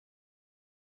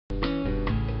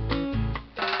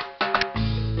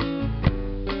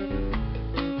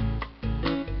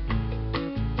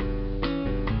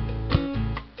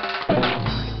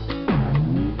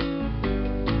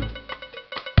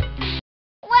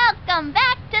Welcome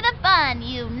back to the fun,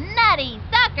 you nutty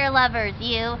soccer lovers,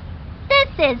 you. This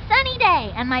is Sunny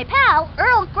Day and my pal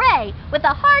Earl Grey with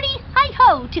a hearty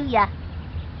hi-ho to ya.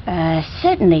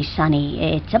 Certainly,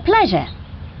 Sonny. It's a pleasure.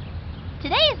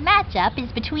 Today's matchup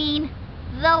is between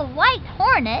the White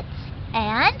Hornets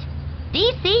and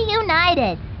DC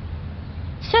United.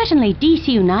 Certainly, DC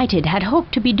United had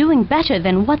hoped to be doing better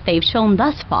than what they've shown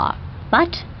thus far,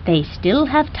 but they still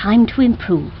have time to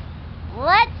improve.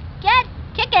 Let's get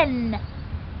kicking!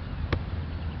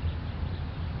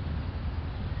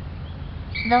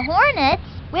 The Hornets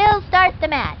will start the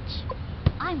match.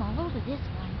 I'm all over this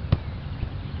one.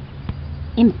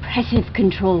 Impressive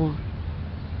control.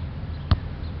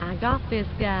 I got this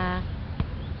guy.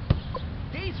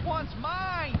 This one's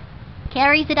mine!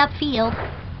 Carries it upfield.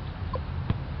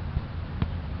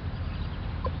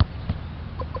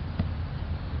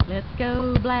 Let's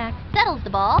go, Black. Settles the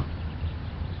ball.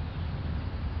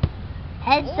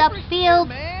 Heads Over here, upfield.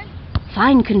 man.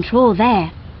 Fine control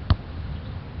there.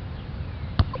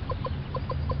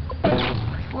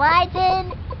 Slides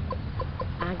in.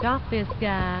 I got this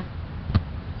guy.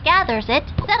 Gathers it.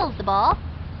 Settles the ball.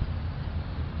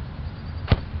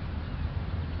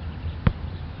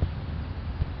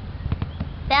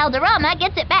 Valderrama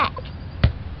gets it back.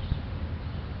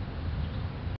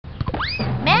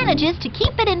 Manages to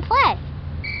keep it in play.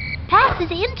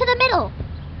 Passes into the middle.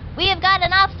 We have got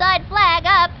an offside flag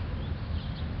up.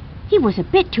 He was a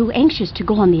bit too anxious to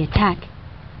go on the attack.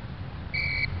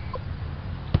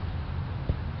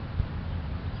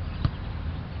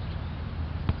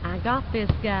 I got this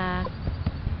guy.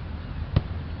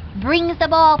 Brings the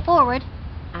ball forward.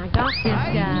 I got this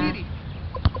I guy. did it.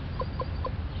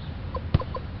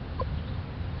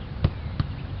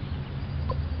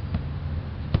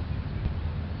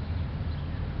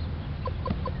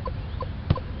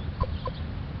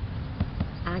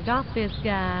 I got this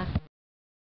guy.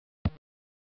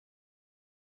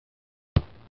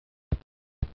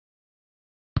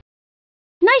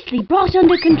 Nicely brought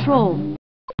under control.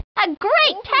 A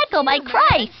great tackle by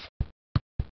Christ.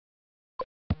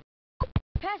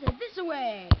 Pass it this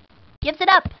away. Gives it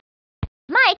up.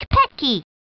 Mike Petke.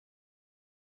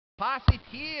 Pass it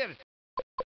here.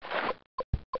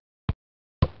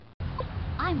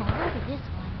 I'm all over this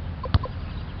one.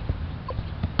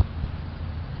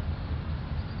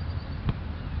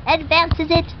 Advances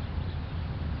it.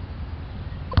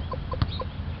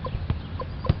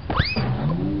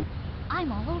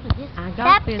 I'm all over this I one. got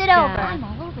Taps this it guy. over. I'm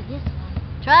all over this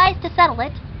one. Tries to settle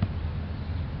it.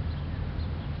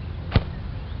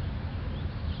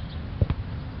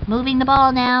 Moving the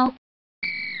ball now.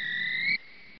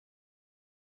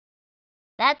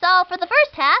 That's all for the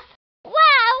first half.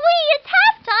 Wowee, it's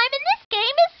halftime and this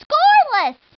game is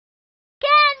scoreless.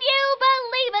 Can you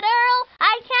believe it, Earl?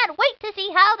 I can't wait to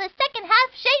see how the second half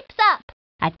shapes up.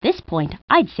 At this point,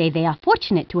 I'd say they are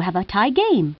fortunate to have a tie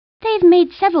game. They've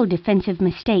made several defensive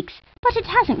mistakes, but it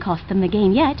hasn't cost them the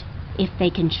game yet. If they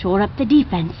can shore up the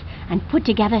defense and put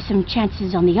together some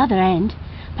chances on the other end,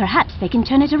 perhaps they can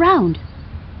turn it around.